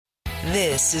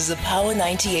This is a Power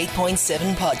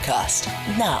 98.7 podcast.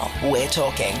 Now we're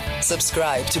talking.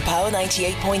 Subscribe to Power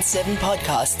 98.7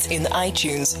 podcasts in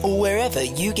iTunes or wherever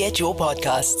you get your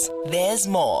podcasts. There's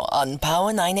more on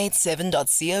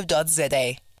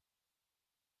power987.co.za.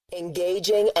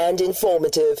 Engaging and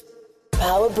informative.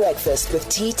 Power Breakfast with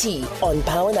TT on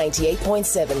Power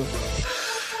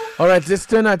 98.7. All right, let's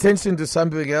turn our attention to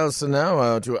something else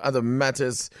now, to other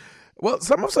matters. Well,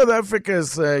 some of South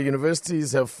Africa's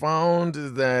universities have found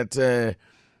that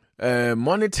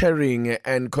monitoring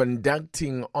and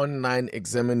conducting online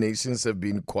examinations have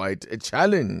been quite a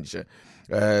challenge.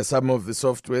 Some of the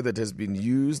software that has been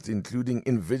used, including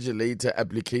Invigilator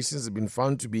applications, have been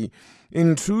found to be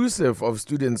intrusive of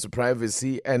students'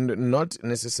 privacy and not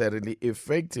necessarily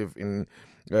effective in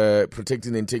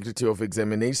protecting the integrity of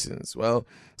examinations. Well,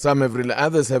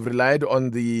 others have relied on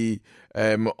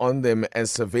them as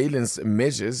surveillance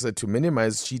measures to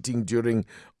minimize cheating during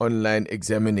online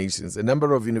examinations. A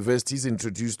number of universities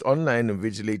introduced online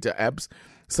invigilator apps,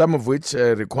 some of which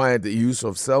required the use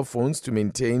of cell phones to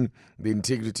maintain the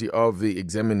integrity of the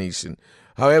examination.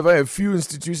 However, a few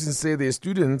institutions say their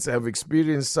students have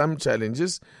experienced some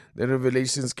challenges. The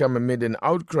revelations come amid an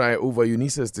outcry over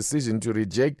UNISA's decision to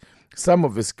reject some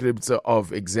of the scripts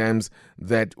of exams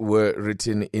that were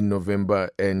written in November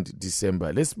and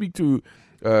December. Let's speak to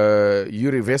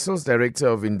Yuri Wessels, Director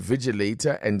of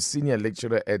Invigilator and Senior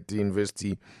Lecturer at the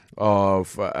University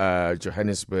of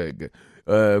Johannesburg.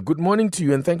 Good morning to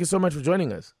you and thank you so much for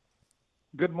joining us.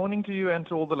 Good morning to you and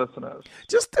to all the listeners.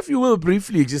 Just if you will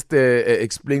briefly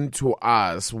explain to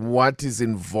us what is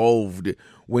involved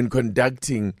when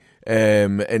conducting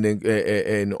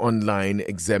an online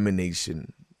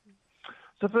examination.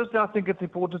 So firstly, I think it's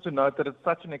important to note that it's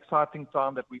such an exciting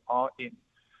time that we are in.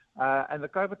 And the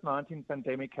COVID-19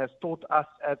 pandemic has taught us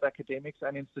as academics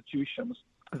and institutions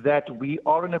that we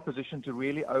are in a position to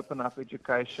really open up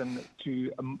education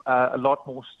to a lot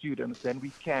more students than we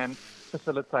can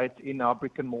facilitate in our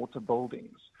brick and mortar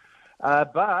buildings.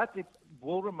 But it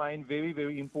will remain very,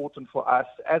 very important for us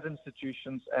as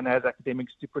institutions and as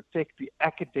academics to protect the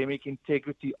academic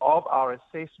integrity of our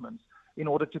assessments in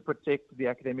order to protect the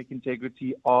academic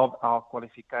integrity of our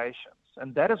qualifications.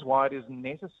 And that is why it is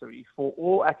necessary for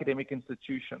all academic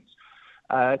institutions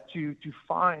to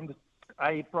find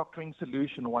a proctoring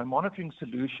solution or a monitoring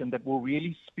solution that will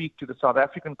really speak to the South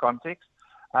African context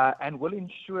and will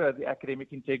ensure the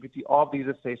academic integrity of these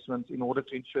assessments in order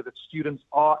to ensure that students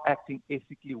are acting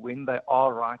ethically when they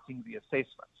are writing the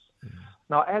assessments.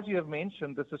 Now, as you have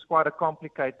mentioned, this is quite a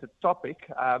complicated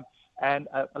topic. And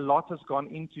a lot has gone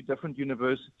into different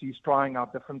universities trying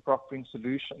out different proctoring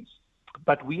solutions.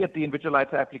 But we at the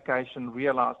Invigilator application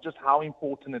realized just how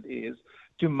important it is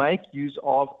to make use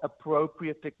of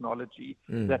appropriate technology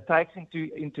that takes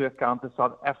into account the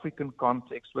South African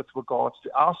context with regards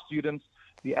to our students,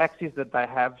 the access that they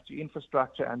have to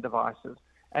infrastructure and devices,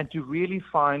 and to really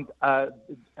find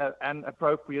an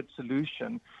appropriate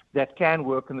solution that can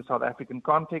work in the South African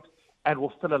context and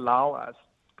will still allow us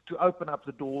to open up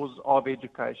the doors of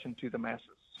education to the masses.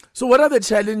 So what are the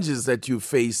challenges that you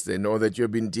face then, or that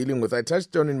you've been dealing with? I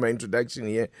touched on in my introduction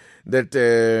here that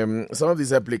some of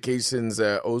these applications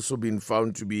are also been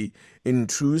found to be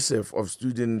intrusive of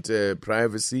student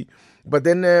privacy. But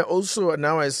then also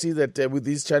now I see that with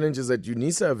these challenges that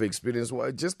UNISA have experienced,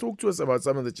 well, just talk to us about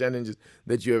some of the challenges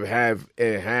that you have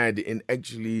had in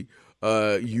actually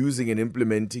using and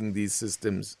implementing these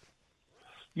systems.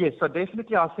 Yes, so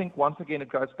definitely I think once again it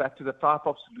goes back to the type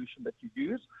of solution that you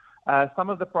use. Some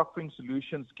of the proctoring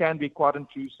solutions can be quite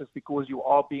intrusive because you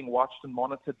are being watched and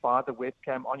monitored by the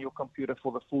webcam on your computer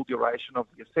for the full duration of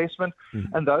the assessment.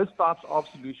 And those types of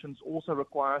solutions also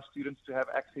require students to have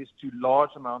access to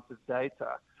large amounts of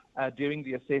data during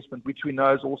the assessment, which we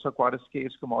know is also quite a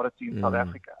scarce commodity in South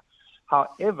Africa.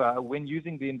 However, when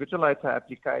using the Invigilator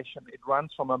application, it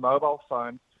runs from a mobile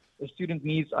phone. A student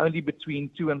needs only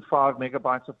between 2 and 5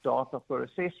 megabytes of data per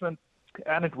assessment,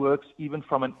 and it works even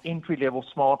from an entry-level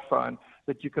smartphone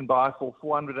that you can buy for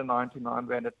 499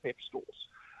 Rand at PEP stores.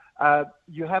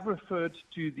 You have referred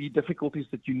to the difficulties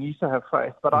that UNISA have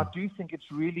faced, but I do think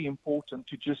it's really important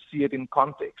to just see it in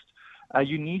context.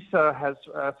 UNISA has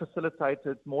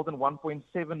facilitated more than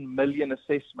 1.7 million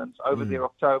assessments over their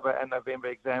October and November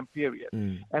exam period.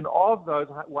 And of those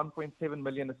 1.7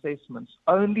 million assessments,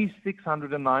 only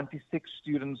 696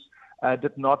 students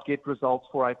did not get results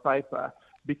for a paper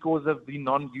because of the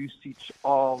non-usage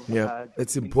of...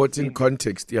 it's important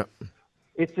context,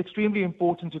 It's extremely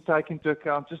important to take into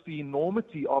account just the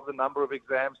enormity of the number of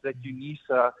exams that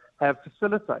UNISA have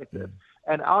facilitated.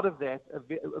 And out of that,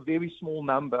 a very small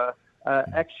number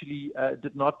actually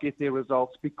did not get their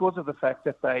results because of the fact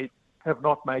that they have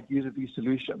not made use of these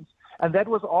solutions. And that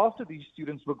was after these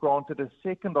students were granted a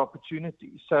second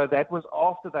opportunity. So that was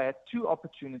after they had two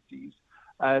opportunities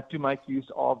to make use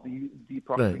of the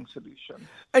proctoring solution.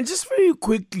 And just very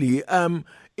quickly,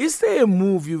 is there a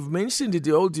move? You've mentioned it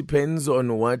all depends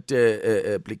on what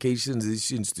applications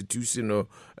each institution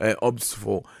opts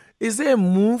for. Is there a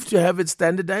move to have it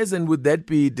standardized, and would that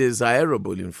be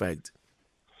desirable, in fact?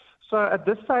 So at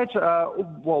this stage,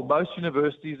 most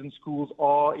universities and schools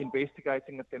are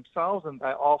investigating it themselves, and they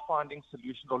are finding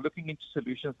solutions or looking into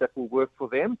solutions that will work for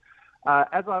them.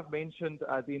 As I've mentioned,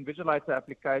 the Invigilator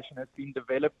application has been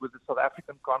developed with the South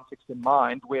African context in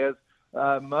mind, whereas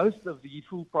most of the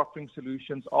full proctoring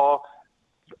solutions are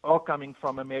coming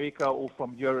from America or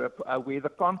from Europe, where the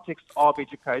context of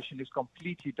education is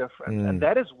completely different. And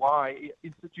that is why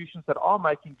institutions that are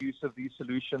making use of these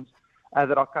solutions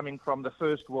that are coming from the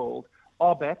first world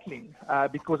are battling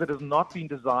because it has not been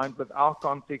designed with our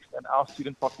context and our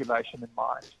student population in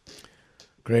mind.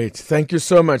 Great. Thank you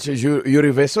so much,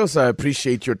 Yuri Wessels. I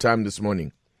appreciate your time this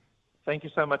morning. Thank you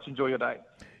so much. Enjoy your day.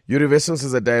 Yuri Wessels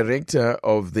is a director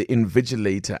of the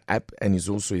Invigilator app and is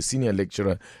also a senior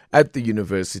lecturer at the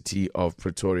University of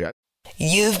Pretoria.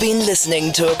 You've been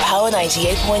listening to a Power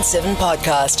 98.7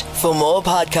 podcast. For more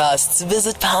podcasts,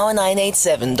 visit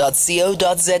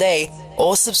power987.co.za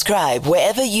or subscribe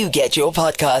wherever you get your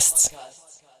podcasts.